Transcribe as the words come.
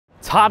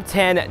Top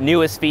 10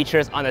 newest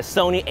features on the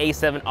Sony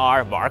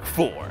A7R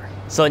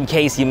IV. So in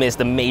case you missed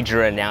the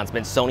major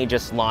announcement, Sony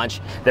just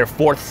launched their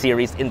 4th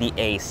series in the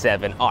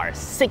A7R.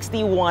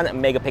 61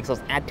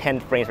 megapixels at 10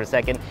 frames per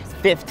second,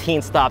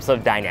 15 stops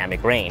of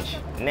dynamic range.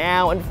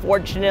 Now,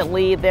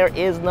 unfortunately, there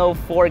is no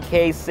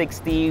 4K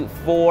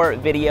 64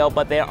 video,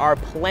 but there are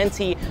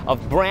plenty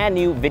of brand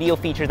new video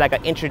features that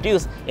got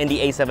introduced in the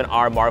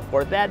A7R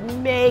IV that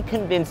may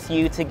convince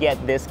you to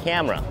get this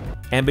camera.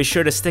 And be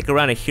sure to stick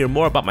around and hear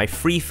more about my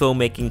free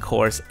filmmaking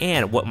course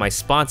and what my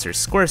sponsor,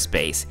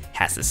 Squarespace,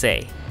 has to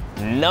say.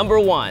 Number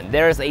 1,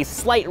 there is a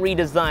slight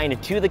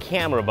redesign to the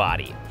camera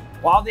body.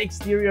 While the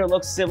exterior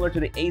looks similar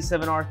to the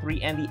A7R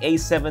III and the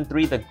A7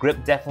 III, the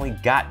grip definitely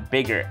got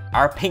bigger.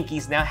 Our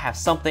pinkies now have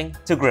something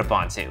to grip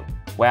onto.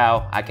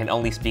 Well, I can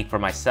only speak for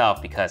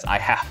myself because I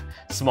have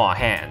small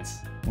hands.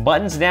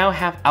 Buttons now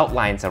have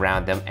outlines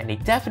around them and they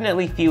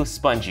definitely feel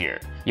spongier.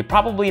 You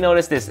probably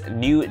noticed this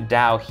new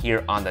dial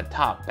here on the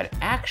top, but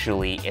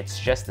actually it's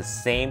just the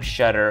same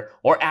shutter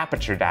or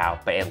aperture dial,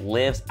 but it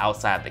lives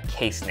outside of the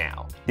case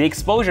now. The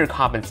exposure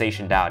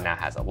compensation dial now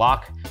has a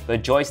lock. The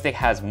joystick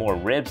has more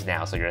ribs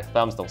now so your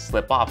thumbs don't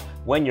slip off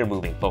when you're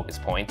moving focus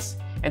points.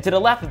 And to the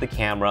left of the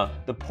camera,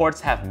 the ports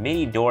have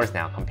mini doors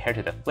now compared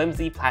to the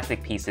flimsy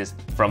plastic pieces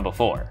from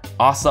before.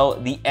 Also,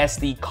 the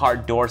SD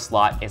card door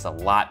slot is a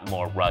lot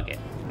more rugged.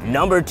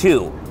 Number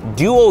 2,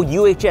 dual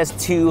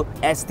UHS-II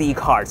SD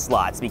card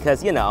slots,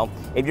 because you know,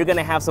 if you're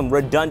gonna have some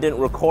redundant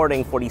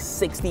recording for these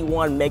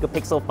 61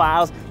 megapixel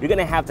files, you're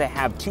gonna have to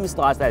have 2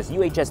 slots that's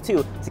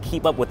UHS-II to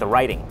keep up with the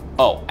writing.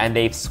 Oh, and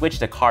they've switched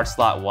the card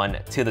slot one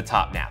to the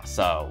top now,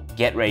 so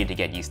get ready to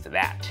get used to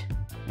that.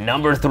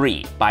 Number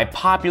 3, by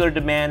popular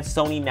demand,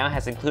 Sony now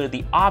has included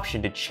the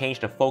option to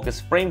change the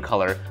focus frame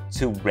color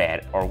to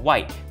red or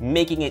white,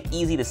 making it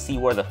easy to see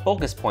where the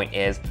focus point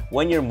is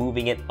when you're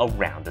moving it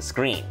around the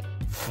screen.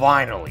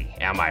 Finally,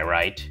 am I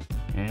right?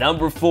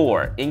 Number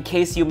 4, in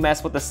case you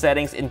mess with the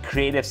settings in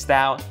creative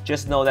style,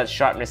 just know that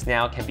sharpness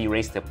now can be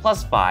raised to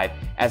 +5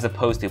 as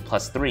opposed to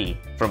 +3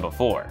 from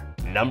before.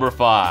 Number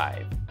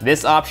 5,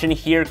 this option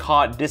here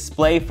called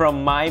Display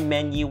from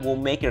MyMenu will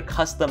make your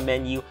custom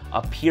menu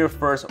appear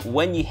first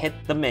when you hit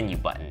the menu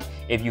button.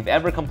 If you've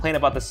ever complained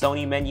about the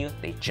Sony menu,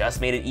 they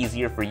just made it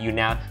easier for you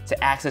now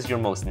to access your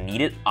most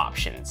needed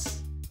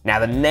options. Now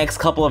the next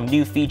couple of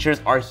new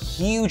features are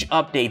huge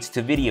updates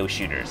to video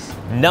shooters.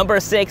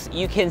 Number 6,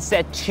 you can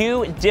set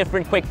 2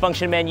 different quick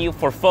function menus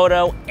for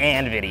photo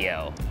and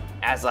video.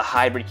 As a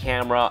hybrid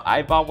camera,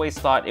 I've always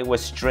thought it was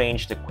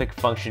strange the quick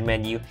function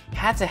menu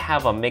had to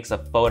have a mix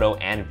of photo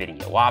and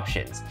video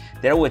options.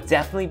 There would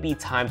definitely be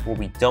times where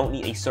we don't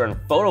need a certain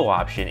photo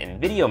option in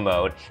video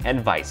mode and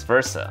vice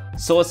versa.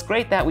 So it's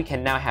great that we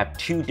can now have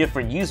 2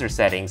 different user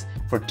settings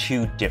for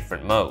 2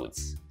 different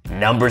modes.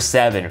 Number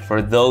 7,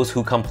 for those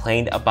who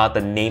complained about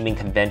the naming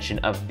convention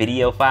of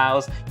video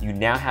files, you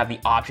now have the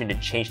option to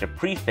change the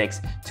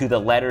prefix to the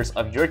letters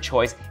of your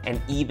choice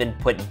and even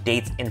put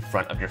dates in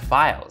front of your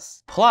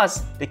files.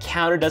 Plus, the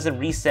counter doesn't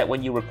reset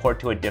when you record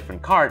to a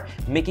different card,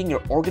 making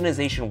your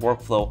organization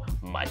workflow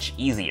much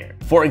easier.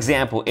 For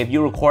example, if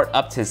you record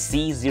up to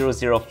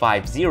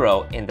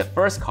C0050 in the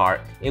first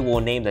card, it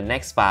will name the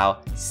next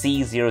file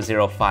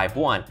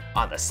C0051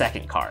 on the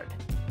second card.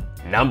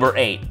 Number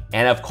 8,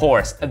 and of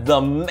course,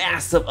 the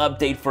massive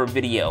update for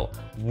video,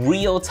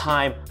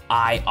 real-time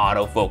eye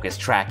autofocus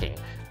tracking.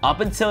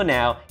 Up until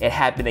now, it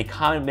had been a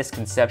common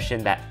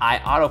misconception that eye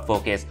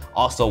autofocus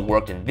also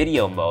worked in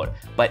video mode,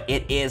 but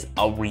it is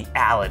a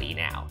reality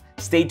now.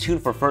 Stay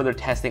tuned for further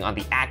testing on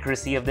the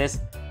accuracy of this,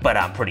 but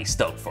I'm pretty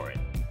stoked for it.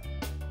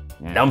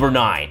 Number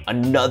 9,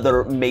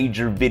 another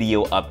major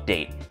video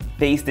update.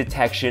 Face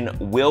detection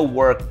will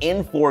work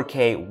in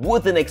 4K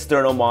with an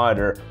external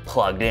monitor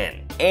plugged in.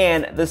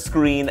 And the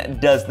screen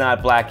does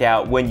not black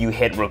out when you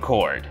hit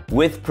record.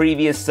 With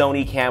previous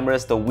Sony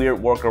cameras, the weird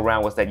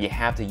workaround was that you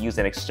have to use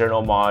an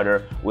external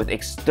monitor with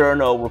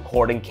external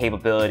recording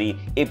capability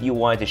if you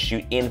wanted to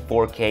shoot in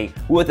 4K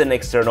with an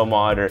external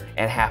monitor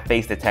and have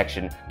face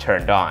detection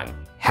turned on.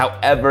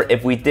 However,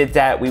 if we did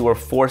that, we were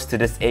forced to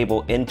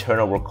disable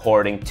internal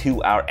recording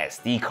to our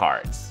SD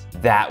cards.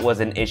 That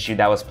was an issue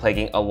that was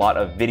plaguing a lot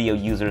of video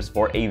users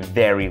for a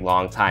very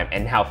long time,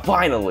 and now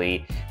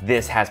finally,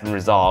 this has been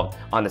resolved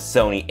on the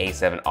Sony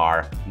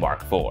A7R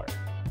IV.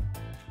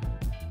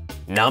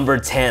 Number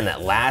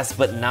 10, last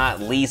but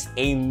not least,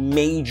 a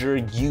major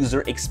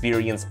user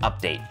experience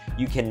update.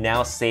 You can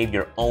now save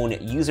your own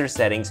user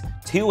settings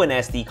to an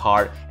SD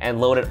card and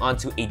load it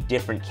onto a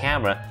different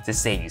camera to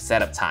save you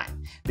setup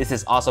time. This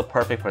is also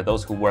perfect for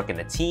those who work in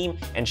a team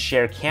and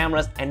share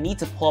cameras and need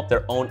to pull up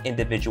their own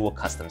individual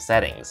custom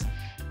settings.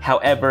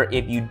 However,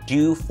 if you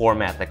do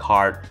format the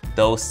card,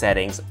 those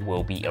settings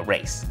will be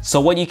erased. So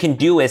what you can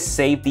do is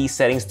save these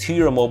settings to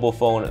your mobile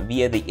phone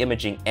via the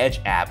Imaging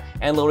Edge app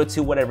and load it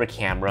to whatever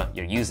camera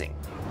you're using.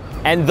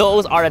 And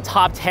those are the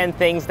top 10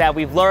 things that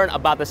we've learned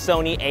about the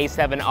Sony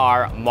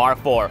A7R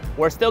IV.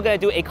 We're still gonna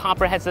do a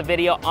comprehensive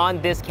video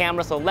on this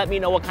camera, so let me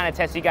know what kind of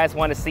tests you guys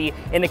wanna see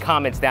in the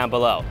comments down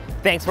below.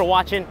 Thanks for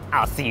watching.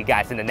 I'll see you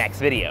guys in the next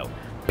video.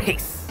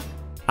 Peace.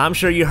 I'm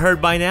sure you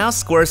heard by now,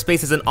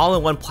 Squarespace is an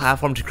all-in-one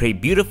platform to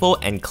create beautiful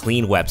and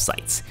clean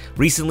websites.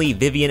 Recently,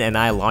 Vivian and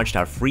I launched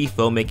our free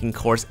filmmaking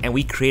course and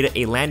we created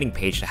a landing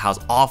page to house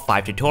all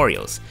 5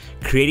 tutorials.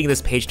 Creating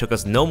this page took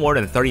us no more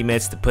than 30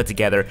 minutes to put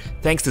together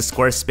thanks to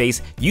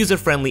Squarespace's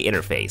user-friendly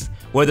interface.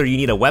 Whether you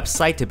need a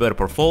website to build a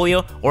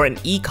portfolio or an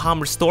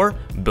e-commerce store,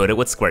 build it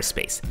with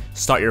Squarespace.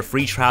 Start your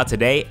free trial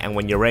today, and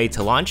when you're ready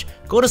to launch,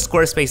 go to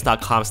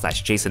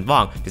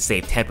squarespace.com/JasonVong to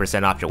save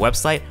 10% off your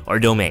website or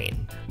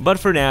domain. But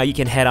for now, you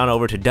can head on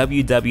over to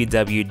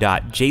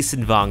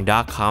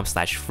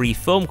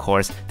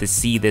www.jasonvong.com/freefilmcourse to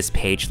see this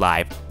page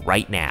live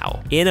right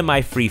now. In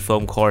my free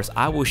film course,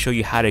 I will show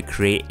you how to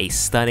create a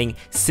stunning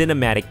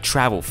cinematic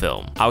travel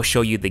film. I'll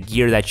show you the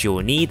gear that you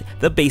will need,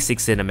 the basic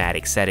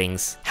cinematic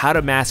settings, how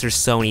to master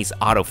Sony's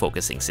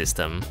autofocusing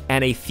system,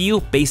 and a few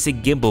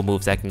basic gimbal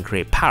moves that can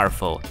create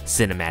powerful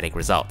cinematic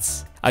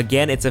results.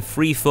 Again, it's a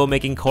free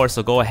filmmaking course,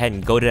 so go ahead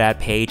and go to that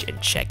page and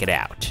check it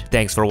out.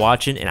 Thanks for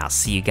watching, and I'll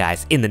see you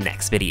guys in the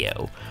next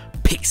video.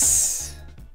 Peace!